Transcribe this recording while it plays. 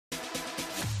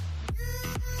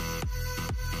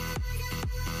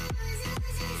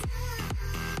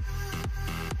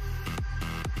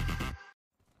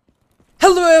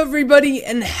Hello everybody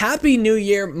and happy new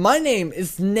year. My name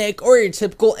is Nick, or your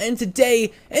typical, and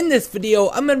today in this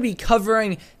video I'm going to be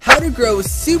covering how to grow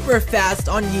super fast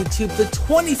on YouTube, the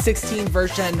 2016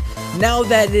 version, now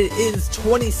that it is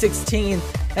 2016.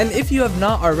 And if you have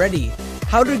not already,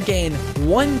 how to gain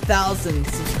 1,000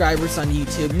 subscribers on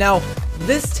YouTube. Now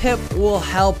this tip will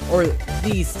help, or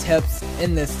these tips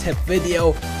in this tip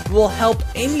video will help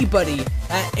anybody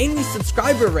at any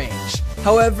subscriber range.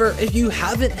 However, if you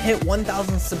haven't hit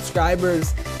 1,000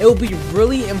 subscribers, it will be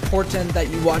really important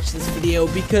that you watch this video,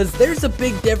 because there's a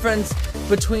big difference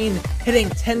between hitting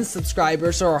 10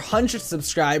 subscribers or 100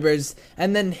 subscribers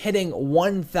and then hitting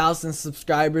 1,000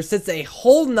 subscribers. It's a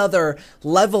whole nother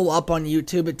level up on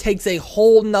YouTube. It takes a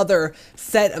whole nother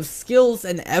set of skills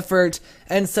and effort,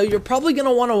 and so you're probably going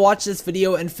to want to watch this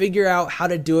video and figure out how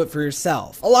to do it for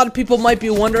yourself. A lot of people might be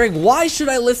wondering, why should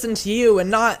I listen to you and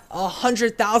not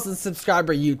 100,000 subscriber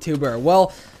YouTuber?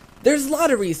 Well, there's a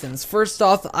lot of reasons. First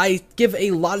off, I give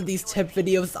a lot of these tip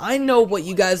videos. I know what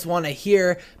you guys want to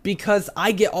hear because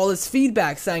I get all this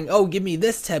feedback saying, oh, give me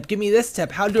this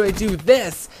tip, how do I do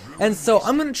this? And so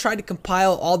I'm going to try to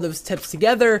compile all those tips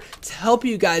together to help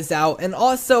you guys out. And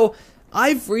also,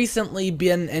 I've recently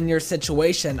been in your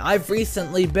situation. I've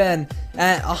recently been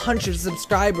at 100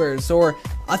 subscribers or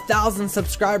 1,000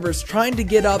 subscribers, trying to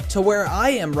get up to where I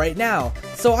am right now.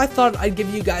 So I thought I'd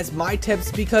give you guys my tips,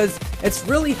 because it's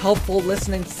really helpful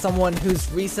listening to someone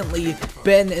who's recently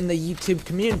been in the YouTube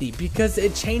community, because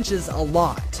it changes a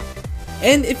lot.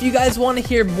 And if you guys want to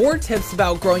hear more tips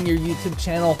about growing your YouTube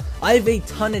channel, I have a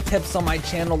ton of tips on my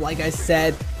channel. Like I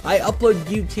said, I upload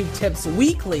YouTube tips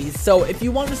weekly, so if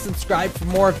you want to subscribe for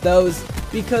more of those,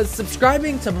 because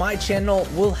subscribing to my channel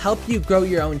will help you grow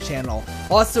your own channel.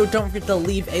 Also, don't forget to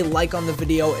leave a like on the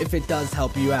video if it does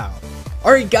help you out.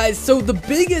 Alright guys, so the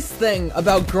biggest thing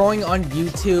about growing on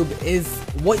YouTube is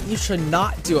what you should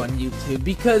not do on YouTube,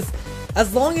 because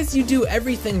as long as you do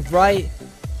everything right,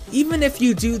 even if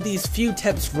you do these few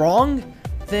tips wrong,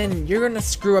 then you're gonna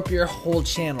screw up your whole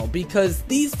channel, because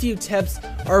these few tips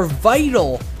are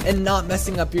vital in not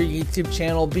messing up your YouTube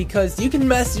channel, because you can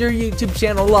mess your YouTube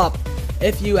channel up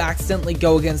if you accidentally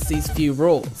go against these few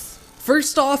rules.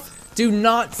 First off, do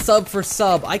not sub for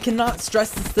sub. I cannot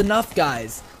stress this enough,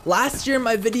 guys. Last year in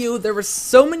my video, there were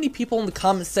so many people in the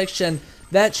comment section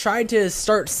that tried to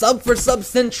start sub for sub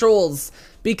centrals,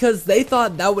 because they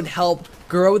thought that would help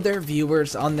grow their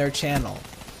viewers on their channel.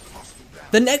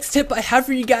 The next tip I have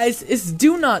for you guys is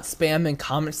do not spam in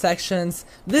comment sections.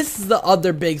 This is the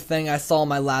other big thing I saw in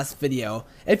my last video.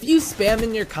 If you spam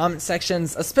in your comment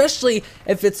sections, especially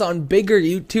if it's on bigger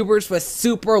YouTubers with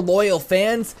super loyal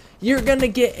fans, you're gonna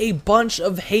get a bunch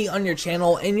of hate on your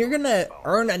channel, and you're gonna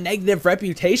earn a negative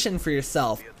reputation for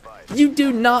yourself. You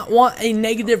do not want a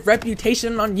negative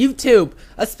reputation on YouTube,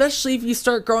 especially if you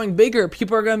start growing bigger.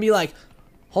 People are gonna be like,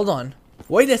 hold on,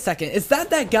 wait a second, is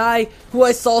that guy who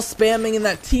I saw spamming in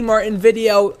that T Martin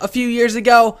video a few years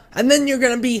ago? And then you're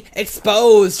gonna be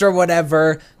exposed or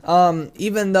whatever,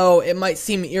 even though it might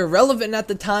seem irrelevant at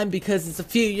the time because it's a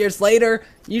few years later.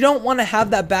 You don't want to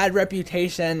have that bad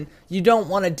reputation. You don't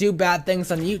want to do bad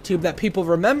things on YouTube that people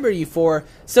remember you for.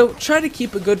 So try to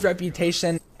keep a good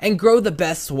reputation and grow the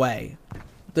best way,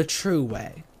 the true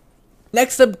way.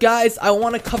 Next up, guys, I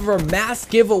want to cover mass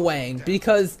giveawaying,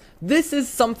 because this is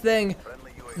something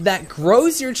that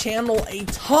grows your channel a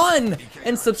ton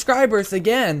in subscribers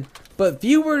again, but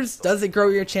viewers, does it grow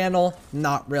your channel?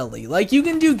 Not really. Like, you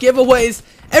can do giveaways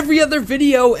every other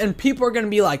video and people are gonna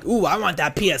be like, ooh, I want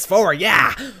that PS4,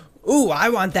 yeah, ooh, I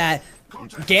want that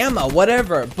Gamma,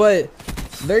 whatever, but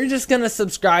they're just gonna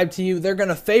subscribe to you, they're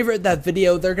gonna favorite that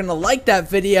video, they're gonna like that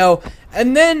video,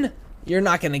 and then you're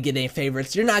not gonna get any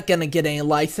favorites, you're not gonna get any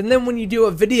likes, and then when you do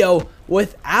a video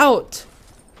without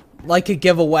like a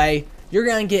giveaway, you're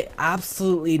gonna get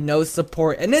absolutely no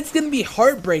support, and it's gonna be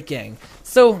heartbreaking.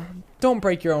 So don't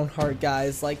break your own heart,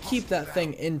 guys. Like, keep that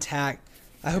thing intact.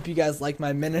 I hope you guys like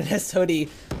my Meninist hoodie,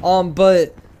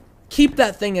 but keep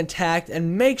that thing intact,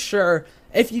 and make sure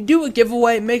if you do a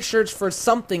giveaway, make sure it's for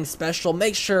something special.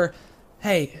 Make sure,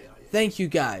 hey, thank you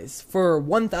guys for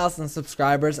 1,000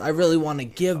 subscribers. I really want to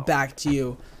give back to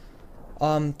you.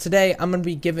 Today I'm going to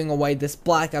be giving away this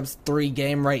Black Ops 3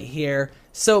 game right here.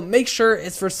 So make sure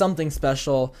it's for something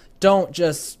special. Don't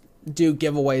just do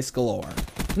giveaways galore.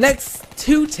 Next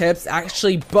two tips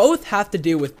actually both have to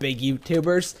do with big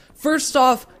YouTubers. First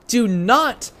off, do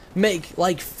not make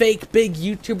like fake big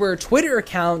YouTuber Twitter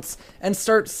accounts and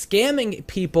start scamming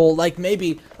people, like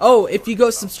maybe, oh, if you go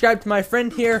subscribe to my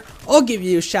friend here, I'll give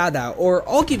you a shout out, or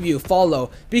I'll give you a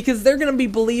follow, because they're gonna be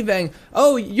believing,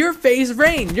 oh, you're FaZe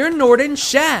Rain, you're Norton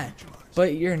Shat,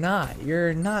 but you're not.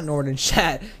 You're not Norton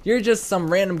Chat. You're just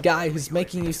some random guy who's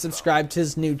making you subscribe to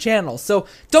his new channel. So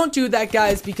don't do that,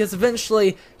 guys, because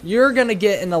eventually you're gonna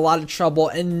get in a lot of trouble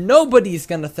and nobody's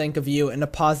gonna think of you in a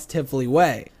positively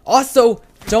way. Also,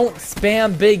 don't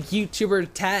spam big YouTuber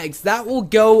tags. That will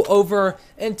go over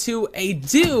into a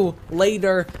do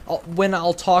later when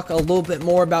I'll talk a little bit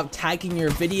more about tagging your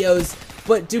videos,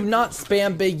 but do not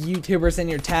spam big YouTubers in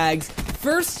your tags.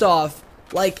 First off,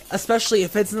 like, especially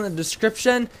if it's in the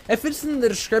description,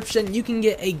 you can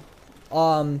get a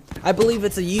I believe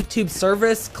it's a YouTube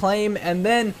service claim, and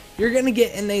then you're gonna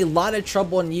get in a lot of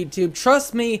trouble on YouTube.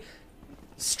 Trust me,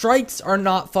 strikes are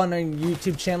not fun on your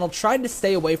YouTube channel. Try to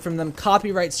stay away from them.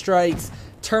 Copyright strikes,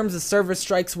 terms of service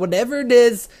strikes, whatever it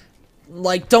is,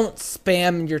 like, don't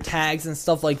spam your tags and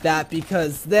stuff like that,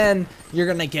 because then you're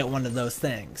gonna get one of those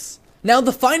things. Now,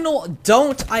 the final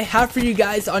don't I have for you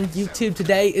guys on YouTube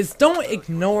today is don't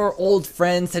ignore old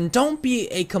friends and don't be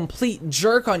a complete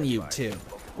jerk on YouTube.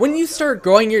 When you start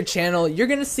growing your channel, you're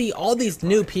gonna see all these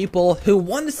new people who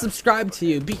want to subscribe to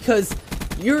you because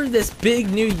you're this big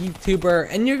new YouTuber,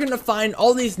 and you're gonna find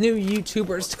all these new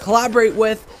YouTubers to collaborate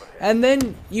with, and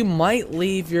then you might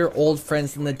leave your old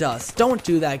friends in the dust. Don't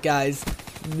do that, guys.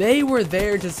 They were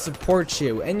there to support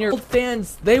you, and your old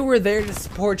fans, they were there to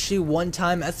support you one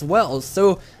time as well.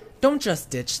 So don't just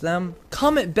ditch them.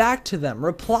 Comment back to them,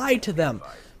 reply to them.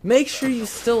 Make sure you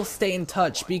still stay in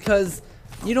touch, because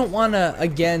you don't want to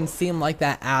again seem like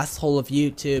that asshole of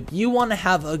YouTube. You want to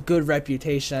have a good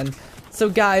reputation. So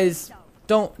guys,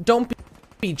 don't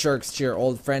be jerks to your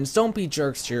old friends. Don't be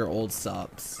jerks to your old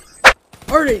subs.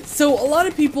 Alright, so a lot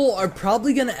of people are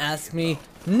probably gonna ask me,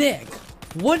 Nick,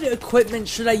 what equipment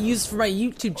should I use for my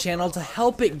YouTube channel to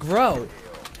help it grow?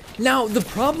 Now, the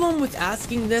problem with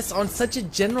asking this on such a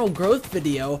general growth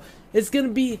video is gonna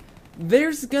be,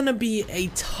 there's gonna be a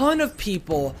ton of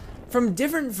people from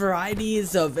different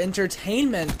varieties of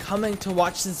entertainment coming to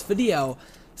watch this video.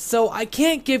 So I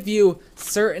can't give you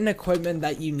certain equipment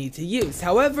that you need to use.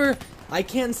 However, I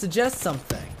can suggest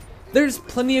something. There's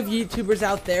plenty of YouTubers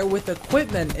out there with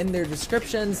equipment in their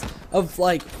descriptions of,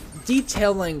 like,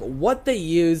 detailing what they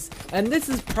use, and this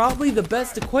is probably the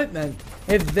best equipment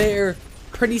if they're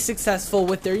pretty successful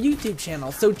with their YouTube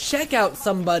channel. So check out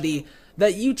somebody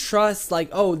that you trust, like,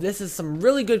 oh, this is some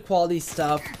really good quality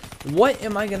stuff. What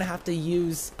am I gonna have to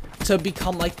use to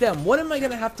become like them? What am I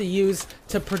gonna have to use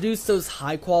to produce those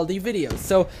high quality videos?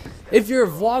 So if you're a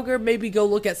vlogger, maybe go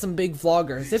look at some big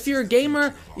vloggers. If you're a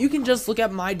gamer, you can just look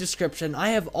at my description. I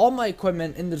have all my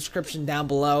equipment in the description down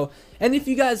below. And if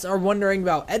you guys are wondering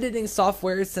about editing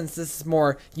software, since this is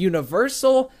more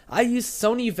universal, I use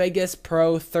Sony Vegas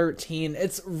Pro 13.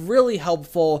 It's really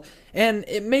helpful, and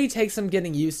it may take some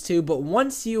getting used to, but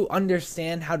once you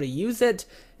understand how to use it,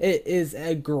 it is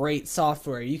a great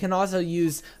software. You can also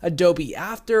use Adobe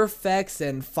After Effects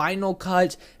and Final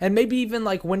Cut, and maybe even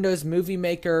like Windows Movie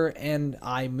Maker and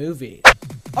iMovie.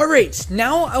 Alright,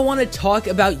 now I want to talk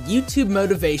about YouTube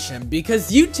motivation, because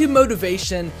YouTube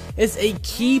motivation is a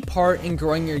key part in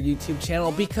growing your YouTube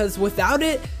channel, because without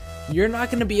it, you're not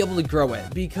going to be able to grow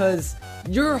it, because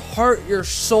your heart, your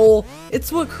soul,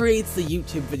 it's what creates the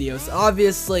YouTube videos.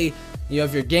 Obviously, you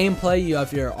have your gameplay, you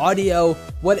have your audio,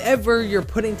 whatever you're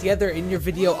putting together in your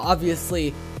video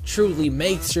obviously truly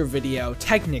makes your video,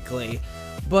 technically.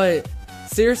 But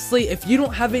seriously, if you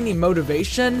don't have any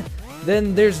motivation,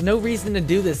 then there's no reason to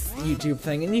do this YouTube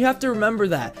thing, and you have to remember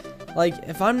that. Like,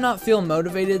 if I'm not feeling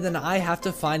motivated, then I have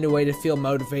to find a way to feel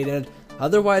motivated.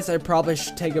 Otherwise, I probably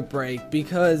should take a break,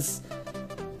 because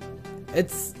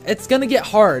it's gonna get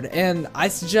hard, and I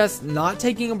suggest not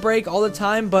taking a break all the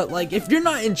time. But like, if you're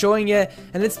not enjoying it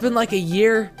and it's been like a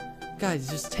year, guys,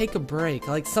 just take a break.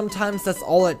 Like, sometimes that's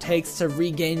all it takes to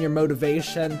regain your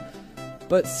motivation.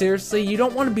 But seriously, you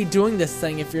don't want to be doing this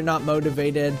thing if you're not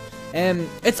motivated. And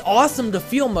it's awesome to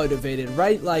feel motivated,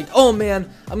 right? Like, oh man,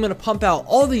 I'm gonna pump out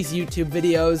all these YouTube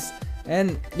videos.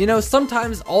 And, you know,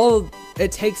 sometimes all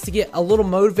it takes to get a little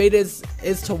motivated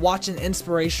is to watch an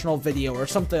inspirational video or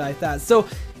something like that. So,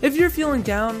 if you're feeling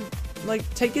down, like,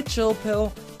 take a chill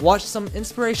pill, watch some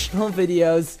inspirational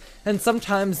videos, and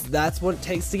sometimes that's what it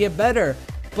takes to get better.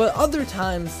 But other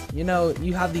times, you know,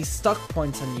 you have these stuck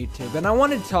points on YouTube. And I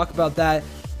wanted to talk about that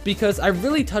because I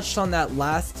really touched on that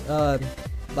last,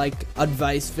 like,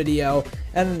 advice video,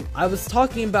 and I was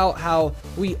talking about how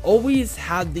we always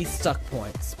had these stuck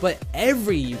points, but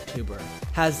every YouTuber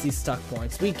has these stuck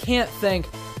points. We can't think,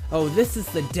 oh, this is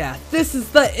the death, this is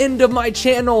the end of my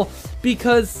channel,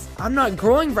 because I'm not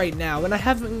growing right now, and I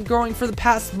haven't been growing for the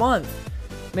past month.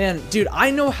 Man, dude,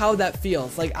 I know how that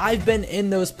feels. Like, I've been in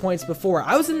those points before.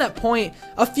 I was in that point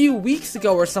a few weeks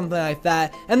ago or something like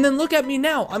that, and then look at me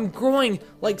now. I'm growing,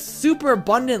 like, super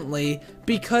abundantly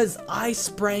because I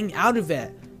sprang out of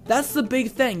it. That's the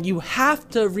big thing. You have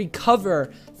to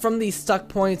recover from these stuck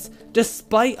points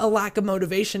despite a lack of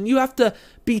motivation. You have to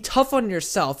be tough on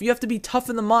yourself. You have to be tough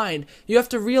in the mind. You have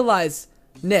to realize,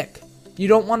 Nick, you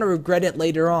don't want to regret it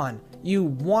later on. You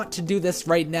want to do this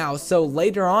right now, so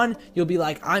later on, you'll be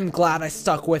like, I'm glad I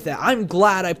stuck with it. I'm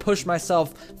glad I pushed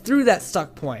myself through that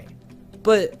stuck point.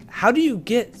 But how do you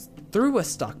get through a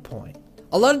stuck point?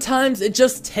 A lot of times, it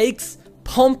just takes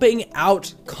pumping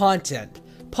out content.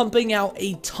 Pumping out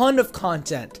a ton of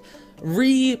content.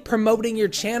 Re-promoting your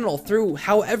channel through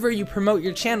however you promote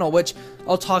your channel, which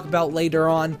I'll talk about later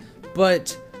on.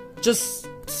 But just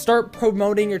start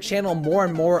promoting your channel more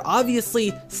and more.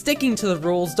 Obviously, sticking to the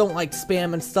rules, don't like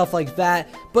spam and stuff like that,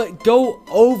 but go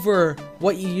over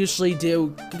what you usually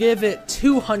do. Give it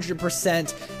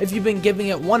 200%. If you've been giving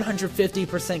it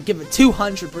 150%, give it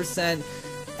 200%.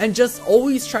 And just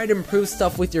always try to improve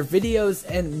stuff with your videos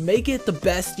and make it the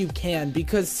best you can,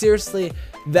 because seriously,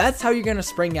 that's how you're gonna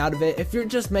spring out of it. If you're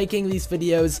just making these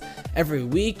videos every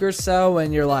week or so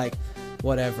and you're like,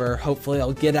 whatever, hopefully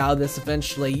I'll get out of this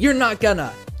eventually, you're not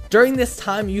gonna. During this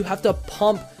time, you have to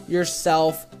pump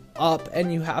yourself up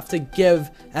and you have to give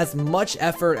as much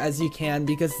effort as you can,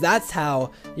 because that's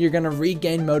how you're gonna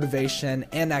regain motivation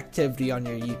and activity on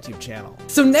your YouTube channel.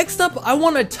 So next up, I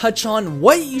want to touch on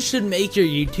what you should make your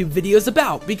YouTube videos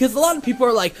about, because a lot of people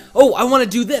are like, oh, I want to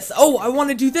do this, oh, I want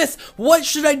to do this, what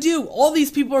should I do? All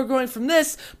these people are growing from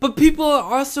this, but people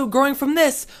are also growing from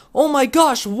this. Oh my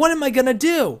gosh, what am I gonna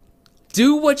do?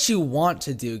 Do what you want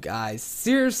to do, guys.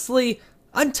 Seriously,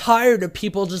 I'm tired of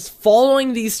people just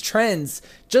following these trends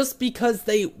just because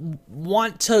they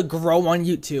want to grow on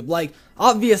YouTube. Like,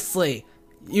 obviously,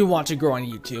 you want to grow on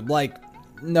YouTube. Like,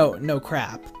 no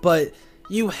crap. But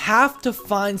you have to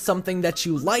find something that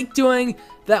you like doing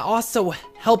that also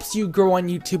helps you grow on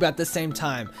YouTube at the same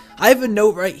time. I have a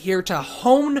note right here to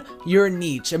hone your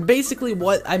niche. And basically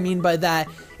what I mean by that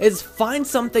is find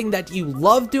something that you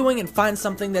love doing and find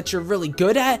something that you're really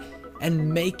good at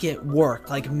and make it work.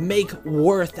 Like, make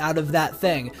worth out of that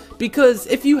thing. Because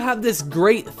if you have this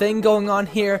great thing going on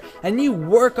here and you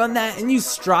work on that and you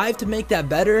strive to make that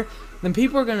better, then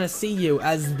people are gonna see you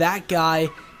as that guy,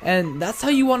 and that's how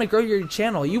you want to grow your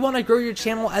channel. You want to grow your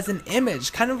channel as an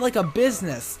image, kind of like a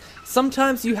business.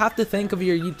 Sometimes you have to think of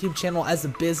your YouTube channel as a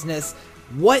business.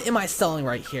 What am I selling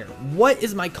right here? What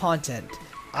is my content?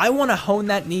 I want to hone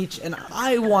that niche and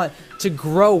I want to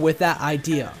grow with that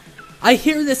idea. I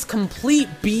hear this complete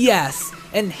BS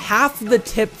in half the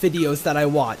tip videos that I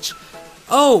watch.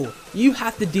 Oh, you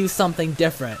have to do something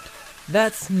different.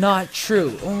 That's not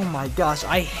true. Oh my gosh,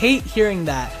 I hate hearing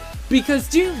that. Because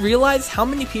do you realize how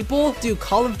many people do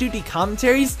Call of Duty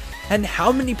commentaries and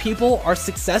how many people are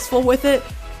successful with it?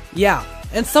 Yeah,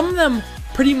 and some of them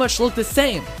pretty much look the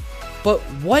same. But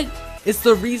what is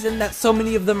the reason that so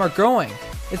many of them are growing?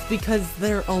 It's because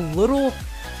they're a little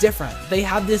different. They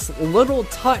have this little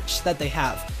touch that they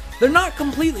have. They're not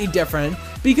completely different,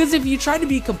 because if you try to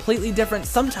be completely different,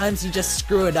 sometimes you just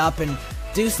screw it up and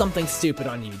do something stupid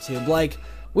on YouTube. Like,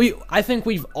 I think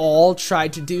we've all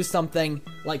tried to do something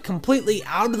like completely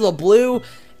out of the blue,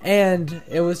 and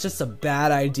it was just a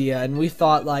bad idea, and we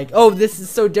thought like, oh, this is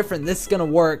so different, this is gonna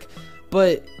work.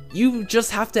 But you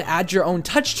just have to add your own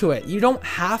touch to it. You don't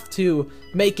have to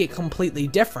make it completely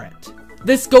different.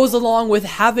 This goes along with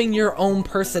having your own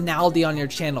personality on your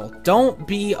channel. Don't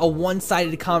be a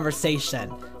one-sided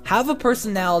conversation. Have a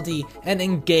personality and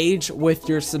engage with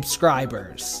your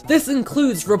subscribers. This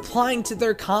includes replying to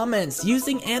their comments,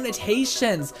 using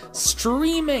annotations,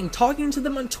 streaming, talking to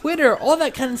them on Twitter, all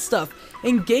that kind of stuff.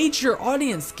 Engage your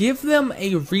audience. Give them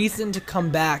a reason to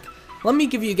come back. Let me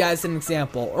give you guys an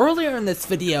example. Earlier in this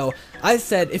video, I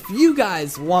said if you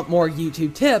guys want more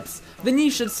YouTube tips, then you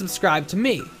should subscribe to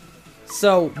me.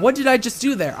 So what did I just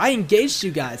do there? I engaged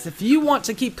you guys. If you want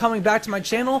to keep coming back to my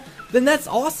channel, then that's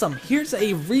awesome. Here's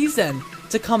a reason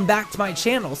to come back to my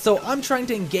channel. So I'm trying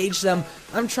to engage them.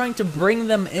 I'm trying to bring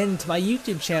them into my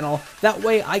YouTube channel. That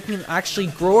way I can actually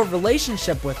grow a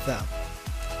relationship with them.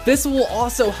 This will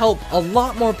also help a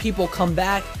lot more people come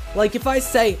back. Like if I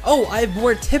say, oh, I have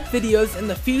more tip videos in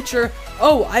the future.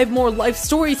 Oh, I have more life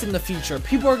stories in the future.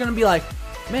 People are going to be like,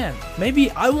 man,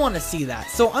 maybe I want to see that.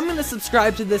 So I'm going to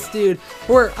subscribe to this dude,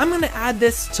 or I'm going to add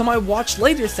this to my watch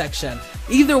later section.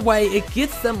 Either way, it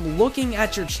gets them looking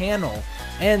at your channel,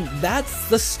 and that's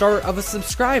the start of a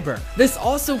subscriber. This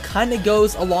also kind of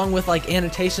goes along with like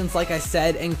annotations, like I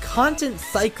said, and content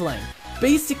cycling.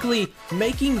 basically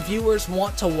making viewers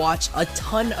want to watch a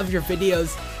ton of your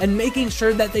videos and making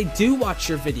sure that they do watch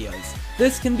your videos.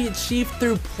 This can be achieved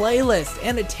through playlists,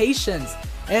 annotations,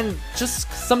 and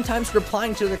just sometimes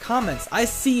replying to their comments. I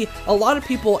see a lot of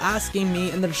people asking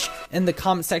me in the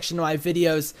comment section of my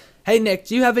videos, "Hey Nick,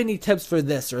 do you have any tips for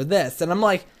this or this?" And I'm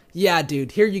like, "Yeah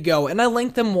dude, here you go," and I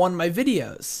link them one of my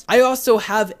videos. I also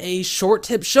have a short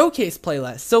tip showcase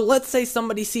playlist. So let's say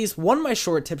somebody sees one of my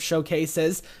short tip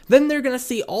showcases, then they're gonna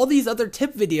see all these other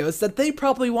tip videos that they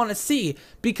probably want to see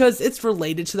because it's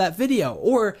related to that video.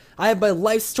 Or I have my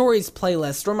life stories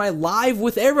playlist or my live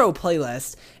with arrow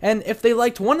playlist, and if they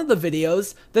liked one of the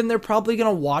videos, then they're probably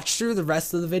gonna watch through the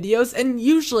rest of the videos. And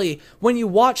usually when you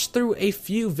watch through a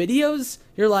few videos,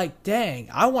 you're like, dang,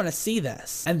 I want to see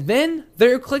this. And then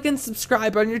they're clicking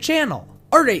subscribe on your channel.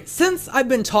 Alright, since I've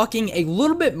been talking a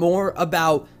little bit more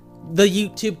about the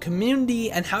YouTube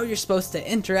community and how you're supposed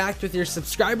to interact with your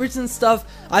subscribers and stuff,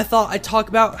 I thought I'd talk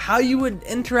about how you would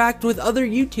interact with other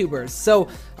YouTubers. So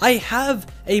I have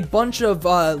a bunch of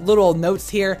little notes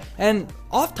here, and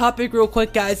off topic real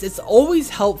quick guys, it's always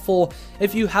helpful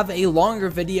if you have a longer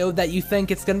video that you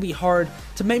think it's going to be hard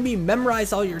to maybe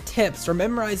memorize all your tips or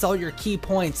memorize all your key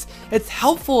points. It's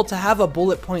helpful to have a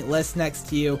bullet point list next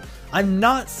to you. I'm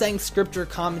not saying script your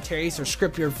commentaries or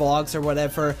script your vlogs or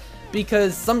whatever,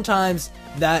 because sometimes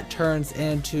that turns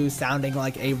into sounding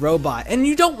like a robot, and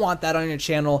you don't want that on your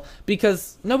channel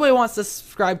because nobody wants to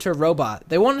subscribe to a robot.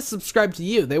 They want to subscribe to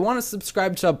you. They want to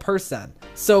subscribe to a person.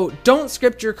 So don't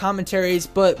script your commentaries,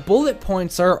 but bullet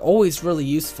points are always really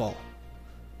useful.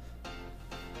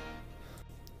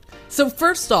 So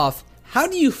first off, how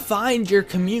do you find your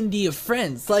community of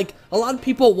friends? Like, a lot of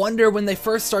people wonder when they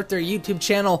first start their YouTube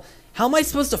channel, how am I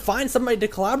supposed to find somebody to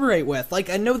collaborate with? Like,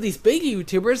 I know these big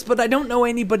YouTubers, but I don't know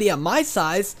anybody at my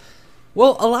size.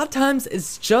 Well, a lot of times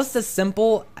it's just as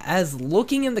simple as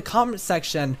looking in the comment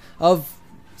section of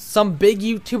some big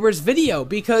YouTuber's video,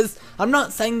 because I'm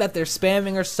not saying that they're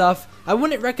spamming or stuff. I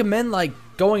wouldn't recommend like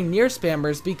going near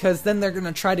spammers because then they're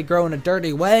gonna try to grow in a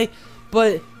dirty way,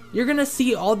 but you're gonna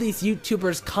see all these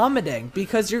YouTubers commenting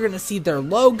because you're gonna see their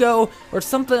logo or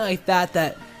something like that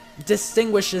that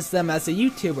distinguishes them as a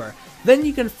YouTuber. Then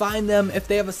you can find them. If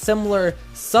they have a similar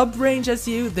sub range as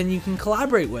you, then you can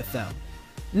collaborate with them.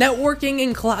 Networking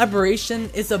and collaboration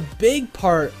is a big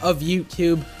part of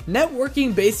YouTube.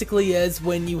 Networking basically is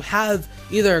when you have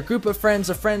either a group of friends,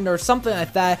 a friend, or something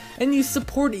like that, and you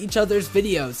support each other's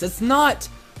videos. It's not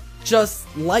just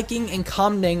liking and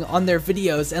commenting on their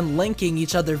videos and linking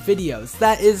each other's videos.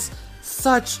 That is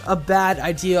such a bad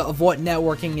idea of what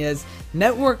networking is.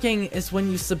 Networking is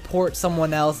when you support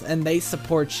someone else and they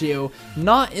support you,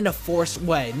 not in a forced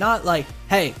way, not like,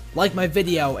 hey, like my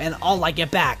video and I'll like it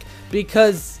back.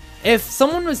 Because if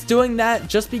someone was doing that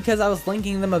just because I was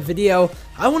linking them a video,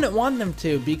 I wouldn't want them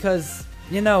to, because,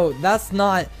 you know, that's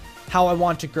not how I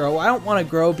want to grow. I don't want to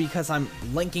grow because I'm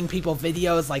linking people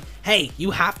videos like, hey,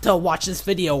 you have to watch this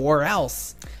video or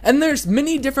else. And there's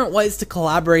many different ways to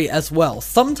collaborate as well.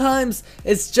 Sometimes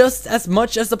it's just as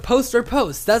much as a post or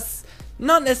post. That's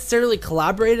not necessarily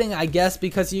collaborating, I guess,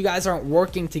 because you guys aren't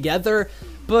working together,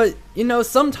 but you know,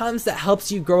 sometimes that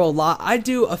helps you grow a lot. I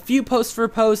do a few posts for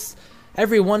posts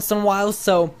every once in a while,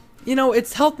 so you know,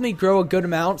 it's helped me grow a good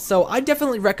amount, so I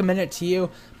definitely recommend it to you.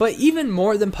 But even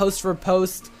more than post for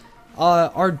post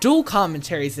are dual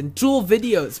commentaries and dual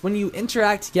videos when you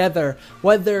interact together,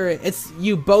 whether it's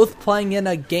you both playing in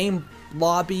a game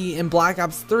lobby in Black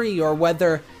Ops 3 or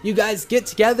whether you guys get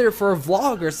together for a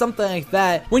vlog or something like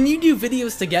that. When you do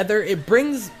videos together, it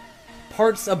brings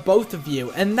parts of both of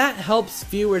you, and that helps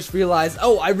viewers realize,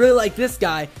 oh, I really like this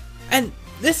guy, and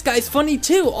this guy's funny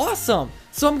too, awesome,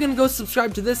 so I'm gonna go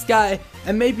subscribe to this guy,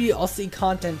 and maybe I'll see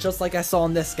content just like I saw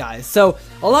in this guy. So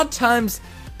a lot of times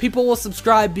people will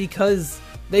subscribe because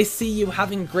they see you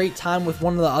having a great time with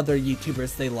one of the other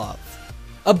YouTubers they love.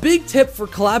 A big tip for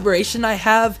collaboration I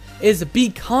have is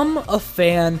become a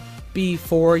fan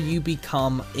before you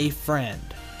become a friend.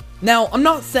 Now, I'm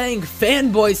not saying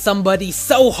fanboy somebody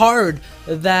so hard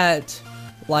that,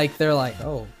 like, they're like,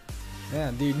 oh,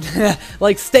 yeah, dude,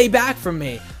 like, stay back from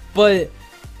me. But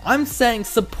I'm saying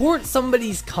support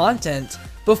somebody's content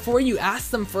before you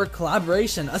ask them for a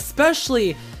collaboration,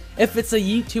 especially if it's a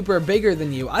YouTuber bigger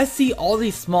than you. I see all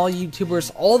these small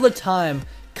YouTubers all the time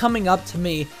coming up to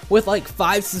me with like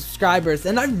 5 subscribers,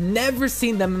 and I've never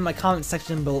seen them in my comment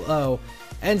section below.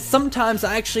 And sometimes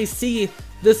I actually see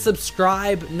the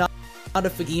subscribe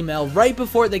notification email right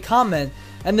before they comment,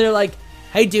 and they're like,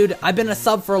 hey dude, I've been a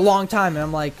sub for a long time, and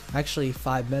I'm like, actually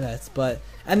 5 minutes, but,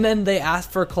 and then they ask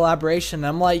for a collaboration, and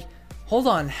I'm like, hold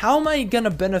on, how am I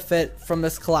gonna benefit from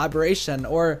this collaboration?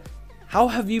 Or how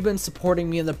have you been supporting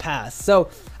me in the past? So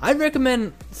I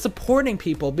recommend supporting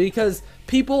people because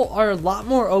people are a lot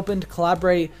more open to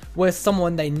collaborate with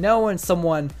someone they know and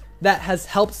someone that has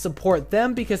helped support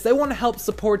them because they want to help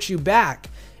support you back.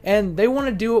 And they want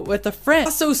to do it with a friend.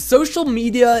 Also, social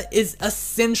media is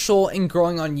essential in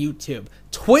growing on YouTube.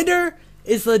 Twitter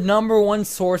is the #1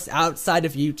 source outside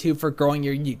of YouTube for growing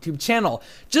your YouTube channel.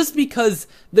 Just because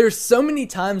there's so many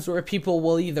times where people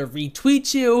will either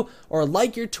retweet you or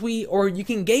like your tweet, or you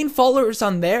can gain followers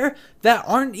on there that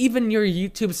aren't even your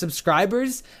YouTube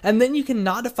subscribers, and then you can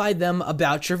notify them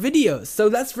about your videos. So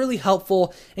that's really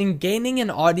helpful in gaining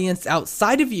an audience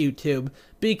outside of YouTube,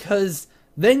 because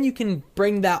then you can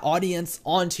bring that audience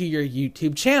onto your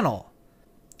YouTube channel.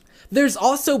 There's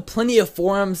also plenty of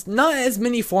forums, not as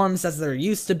many forums as there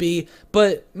used to be,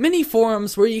 but many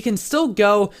forums where you can still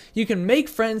go, you can make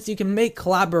friends, you can make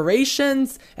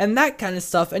collaborations, and that kind of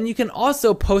stuff, and you can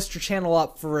also post your channel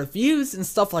up for reviews and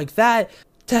stuff like that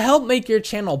to help make your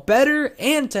channel better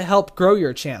and to help grow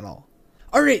your channel.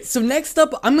 Alright, so next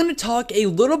up, I'm going to talk a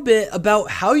little bit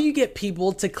about how you get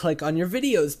people to click on your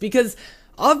videos, because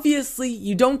obviously,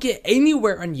 you don't get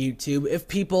anywhere on YouTube if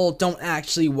people don't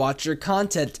actually watch your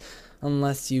content,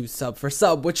 unless you sub for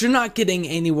sub, which you're not getting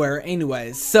anywhere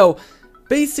anyways. So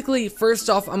basically, first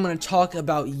off, I'm going to talk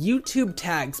about YouTube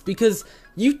tags, because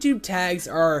YouTube tags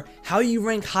are how you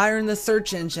rank higher in the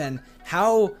search engine,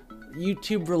 how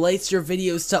YouTube relates your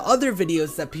videos to other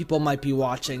videos that people might be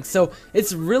watching. So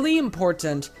it's really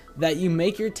important that you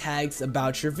make your tags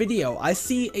about your video. I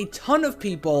see a ton of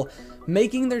people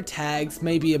making their tags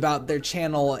maybe about their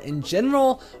channel in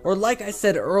general, or like I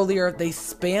said earlier, they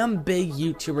spam big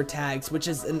YouTuber tags, which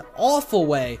is an awful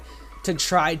way to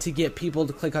try to get people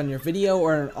to click on your video,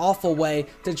 or an awful way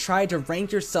to try to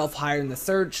rank yourself higher in the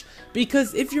search.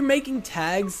 Because if you're making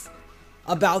tags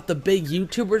about the big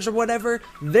YouTubers or whatever,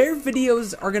 their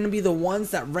videos are going to be the ones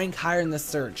that rank higher in the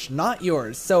search, not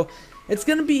yours. So it's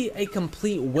going to be a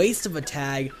complete waste of a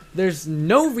tag. There's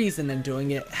no reason in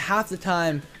doing it. Half the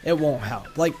time, it won't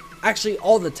help. Like, actually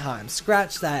all the time.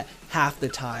 Scratch that, half the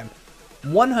time.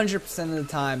 100% of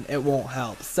the time, it won't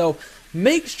help. So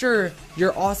make sure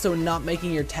you're also not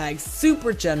making your tags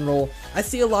super general. I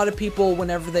see a lot of people,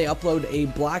 whenever they upload a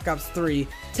Black Ops 3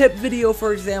 tip video,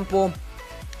 for example,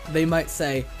 they might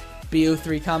say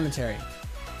BO3 commentary,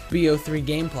 BO3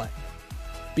 gameplay,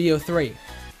 BO3,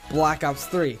 Black Ops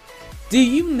 3. Do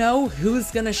you know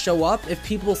who's gonna show up if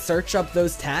people search up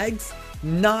those tags?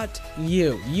 Not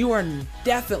you. You are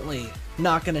definitely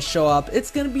not gonna show up. It's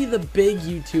gonna be the big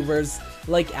YouTubers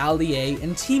like Ali A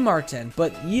and T Martin,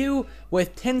 but you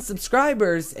with 10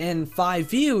 subscribers and 5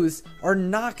 views are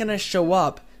not gonna show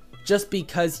up just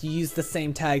because you use the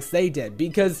same tags they did,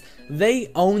 because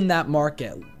they own that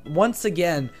market. Once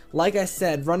again, like I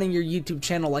said, running your YouTube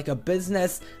channel like a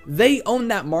business, they own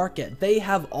that market. They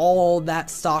have all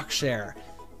that stock share.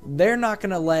 They're not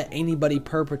gonna let anybody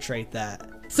perpetrate that.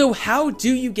 So how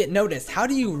do you get noticed? How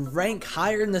do you rank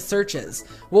higher in the searches?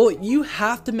 Well, you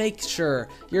have to make sure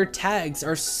your tags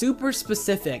are super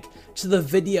specific to the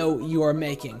video you are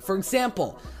making. For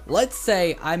example, let's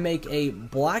say I make a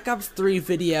Black Ops 3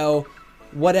 video,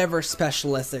 whatever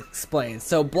specialist explains.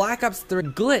 So Black Ops 3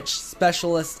 glitch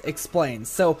specialist explains.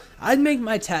 So I'd make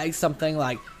my tag something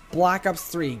like Black Ops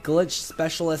 3 glitch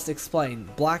specialist explain,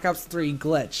 Black Ops 3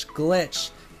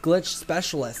 glitch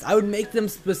specialist. I would make them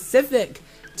specific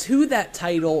to that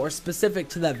title or specific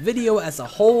to that video as a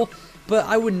whole, but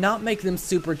I would not make them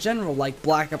super general like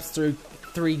Black Ops 3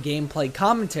 gameplay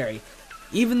commentary.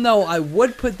 Even though I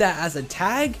would put that as a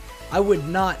tag, I would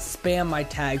not spam my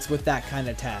tags with that kind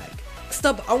of tag. Next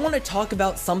up, I want to talk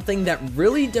about something that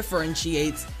really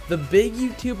differentiates the big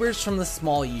YouTubers from the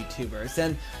small YouTubers,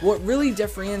 and what really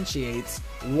differentiates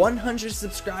 100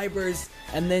 subscribers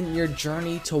and then your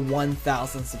journey to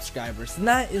 1,000 subscribers, and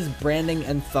that is branding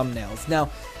and thumbnails. Now,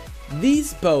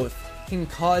 these both can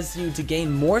cause you to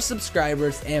gain more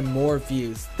subscribers and more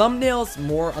views. Thumbnails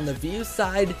more on the view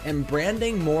side, and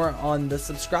branding more on the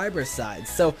subscriber side.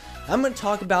 So I'm going to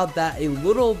talk about that a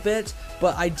little bit,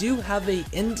 but I do have a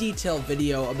in-detail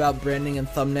video about branding and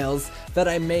thumbnails that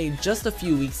I made just a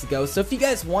few weeks ago. So if you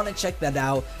guys want to check that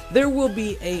out, there will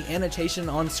be a annotation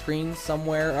on screen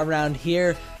somewhere around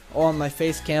here, or on my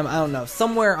face cam, I don't know,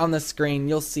 somewhere on the screen.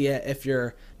 You'll see it if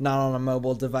you're not on a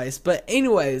mobile device. But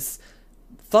anyways,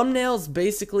 thumbnails,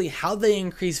 basically how they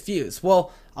increase views.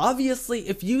 Well, obviously,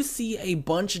 if you see a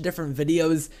bunch of different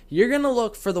videos, you're gonna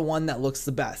look for the one that looks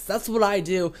the best. That's what I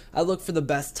do. I look for the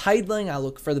best titling, I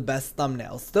look for the best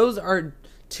thumbnails. Those are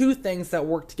two things that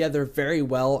work together very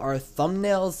well, are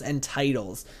thumbnails and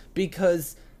titles,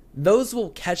 because those will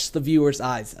catch the viewer's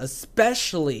eyes,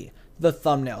 especially the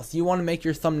thumbnails. You want to make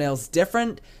your thumbnails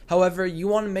different. However, you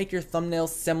want to make your thumbnails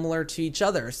similar to each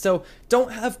other. So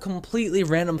don't have completely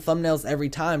random thumbnails every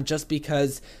time just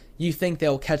because you think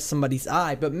they'll catch somebody's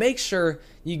eye, but make sure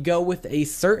you go with a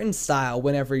certain style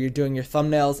whenever you're doing your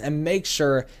thumbnails and make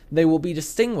sure they will be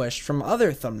distinguished from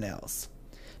other thumbnails.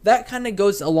 That kind of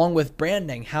goes along with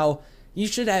branding, how you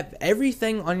should have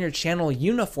everything on your channel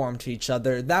uniform to each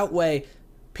other. That way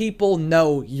people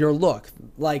know your look.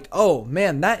 Like, oh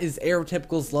man, that is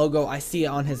Aerotypical's logo. I see it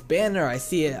on his banner, I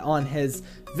see it on his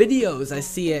videos, I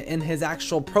see it in his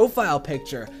actual profile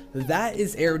picture. That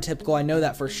is Aerotypical, I know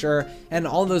that for sure. And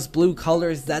all those blue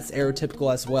colors, that's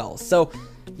Aerotypical as well. So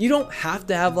you don't have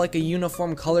to have like a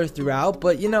uniform color throughout,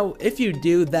 but you know, if you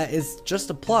do, that is just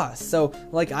a plus. So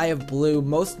like I have blue,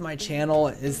 most of my channel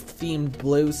is themed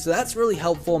blue, so that's really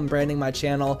helpful in branding my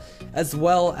channel, as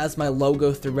well as my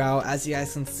logo throughout. As you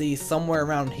guys can see somewhere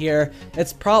around here,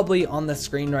 it's probably on the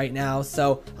screen right now,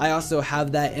 so I also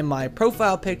have that in my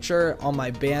profile picture, on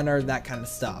my banner, that kind of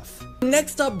stuff.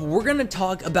 Next up, we're gonna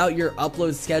talk about your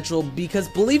upload schedule, because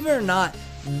believe it or not,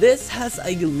 this has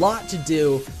a lot to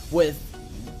do with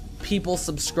people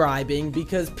subscribing,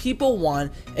 because people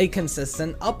want a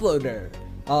consistent uploader.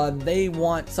 They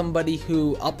want somebody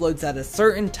who uploads at a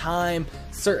certain time,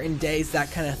 certain days,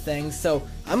 that kind of thing. So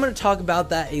I'm going to talk about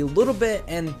that a little bit,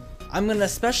 and I'm going to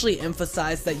especially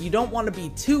emphasize that you don't want to be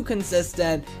too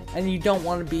consistent and you don't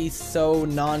want to be so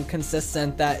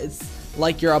non-consistent that it's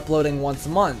like you're uploading once a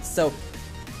month. So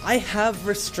I have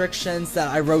restrictions that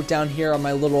I wrote down here on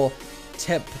my little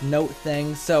tip note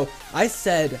thing. So I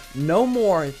said no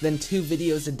more than 2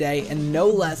 videos a day and no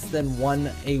less than 1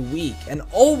 a week, and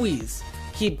always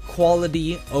keep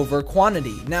quality over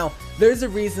quantity. Now there's a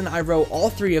reason I wrote all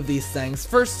 3 of these things.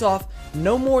 First off,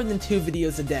 no more than 2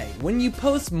 videos a day. When you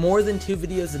post more than 2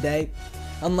 videos a day,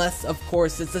 unless of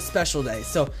course it's a special day,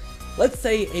 so let's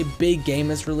say a big game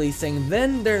is releasing,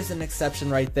 then there's an exception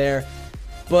right there.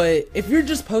 But if you're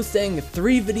just posting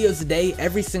 3 videos a day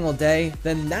every single day,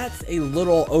 then that's a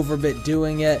little overbit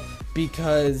doing it,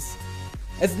 because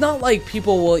it's not like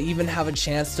people will even have a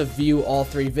chance to view all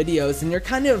 3 videos, and you're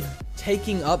kind of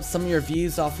taking up some of your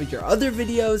views off of your other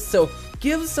videos. So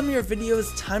give some of your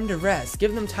videos time to rest,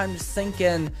 give them time to sink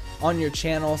in on your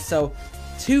channel. So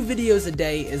 2 videos a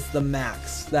day is the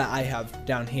max that I have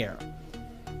down here.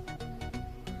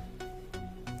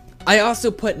 I also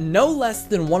put no less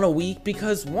than 1 a week,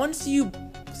 because once you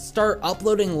start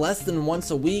uploading less than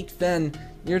once a week, then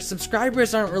your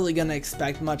subscribers aren't really going to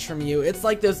expect much from you. It's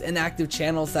like those inactive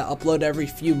channels that upload every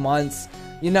few months.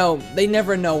 You know, they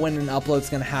never know when an upload's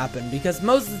going to happen, because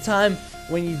most of the time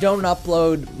when you don't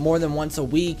upload more than once a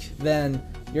week, then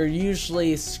you're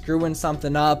usually screwing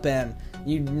something up and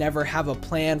you never have a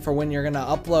plan for when you're going to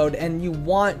upload, and you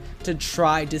want to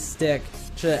try to stick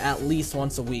to at least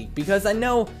once a week, because I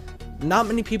know not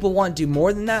many people want to do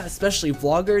more than that, especially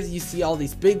vloggers. You see all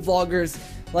these big vloggers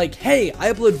like, hey,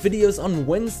 I upload videos on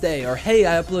Wednesday, or hey,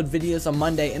 I upload videos on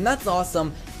Monday, and that's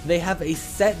awesome. They have a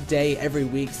set day every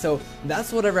week, so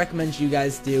that's what I recommend you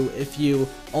guys do if you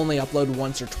only upload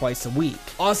once or twice a week.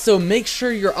 Also, make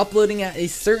sure you're uploading at a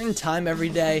certain time every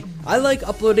day. I like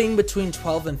uploading between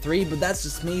 12 and 3, but that's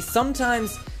just me.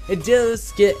 Sometimes it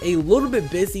does get a little bit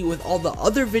busy with all the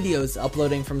other videos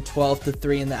uploading from 12 to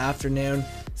 3 in the afternoon.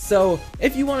 So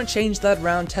if you want to change that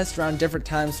around, test around different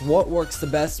times, what works the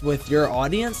best with your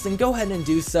audience, then go ahead and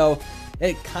do so.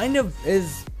 It kind of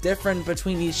is different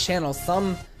between each channel.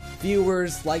 Some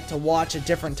viewers like to watch at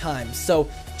different times, so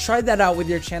try that out with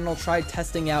your channel. Try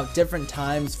testing out different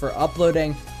times for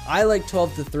uploading. I like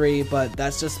 12 to 3, but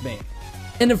that's just me.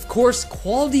 And of course,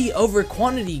 quality over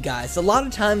quantity, guys. A lot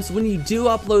of times when you do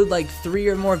upload like 3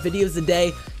 or more videos a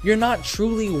day, you're not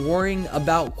truly worrying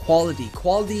about quality.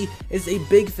 Quality is a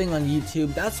big thing on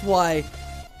YouTube. That's why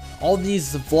all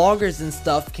these vloggers and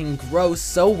stuff can grow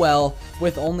so well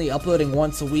with only uploading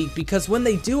once a week, because when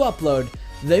they do upload,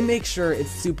 they make sure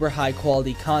it's super high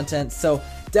quality content. So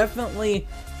definitely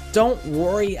don't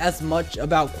worry as much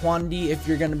about quantity if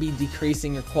you're going to be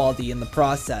decreasing your quality in the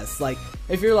process. Like,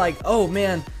 if you're like, oh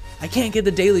man, I can't get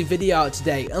the daily video out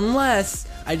today unless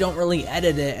I don't really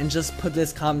edit it and just put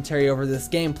this commentary over this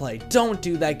gameplay. Don't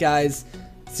do that, guys.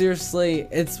 Seriously,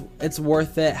 it's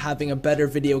worth it having a better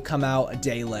video come out a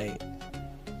day late.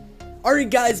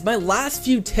 Alright guys, my last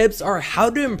few tips are how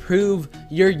to improve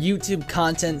your YouTube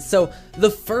content. So the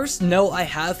first note I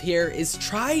have here is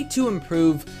try to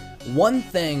improve one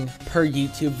thing per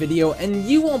YouTube video, and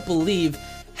you won't believe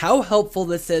how helpful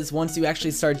this is once you actually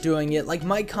start doing it. Like,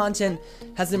 my content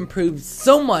has improved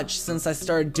so much since I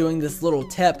started doing this little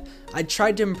tip. I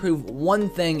tried to improve one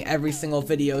thing every single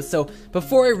video, so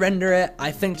before I render it, I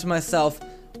think to myself,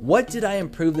 what did I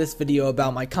improve this video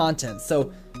about my content?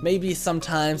 So maybe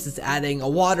sometimes it's adding a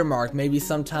watermark, maybe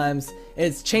sometimes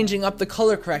it's changing up the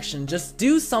color correction. Just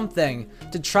do something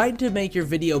to try to make your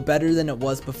video better than it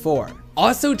was before.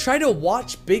 Also, try to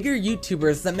watch bigger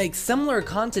YouTubers that make similar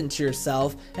content to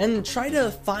yourself and try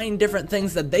to find different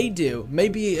things that they do.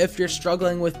 Maybe if you're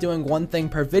struggling with doing one thing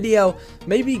per video,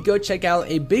 maybe go check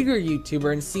out a bigger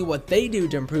YouTuber and see what they do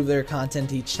to improve their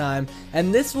content each time,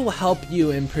 and this will help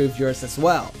you improve yours as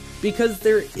well. Because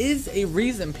there is a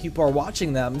reason people are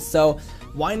watching them, so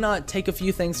why not take a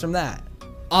few things from that?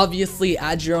 Obviously,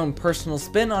 add your own personal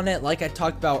spin on it like I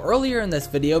talked about earlier in this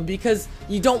video, because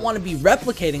you don't want to be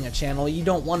replicating a channel. You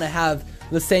don't want to have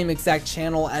the same exact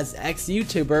channel as X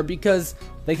YouTuber because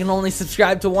they can only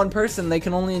subscribe to one person. They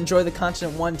can only enjoy the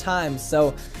content one time,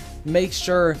 so make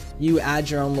sure you add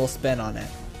your own little spin on it.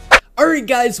 Alright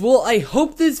guys, well, I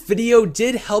hope this video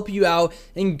did help you out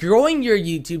in growing your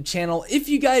YouTube channel. If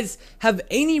you guys have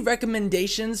any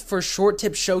recommendations for short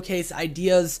tip showcase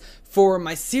ideas for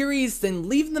my series, then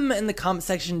leave them in the comment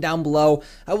section down below.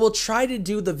 I will try to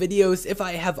do the videos. If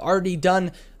I have already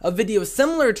done a video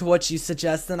similar to what you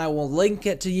suggest, then I will link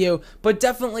it to you, but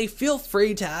definitely feel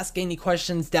free to ask any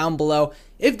questions down below.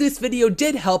 If this video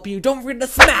did help you, don't forget to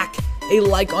smack a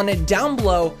like on it down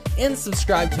below and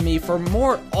subscribe to me for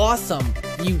more awesome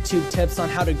YouTube tips on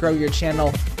how to grow your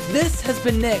channel. This has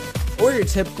been Nick, or your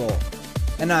Typical,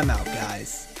 and I'm out,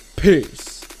 guys.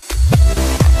 Peace.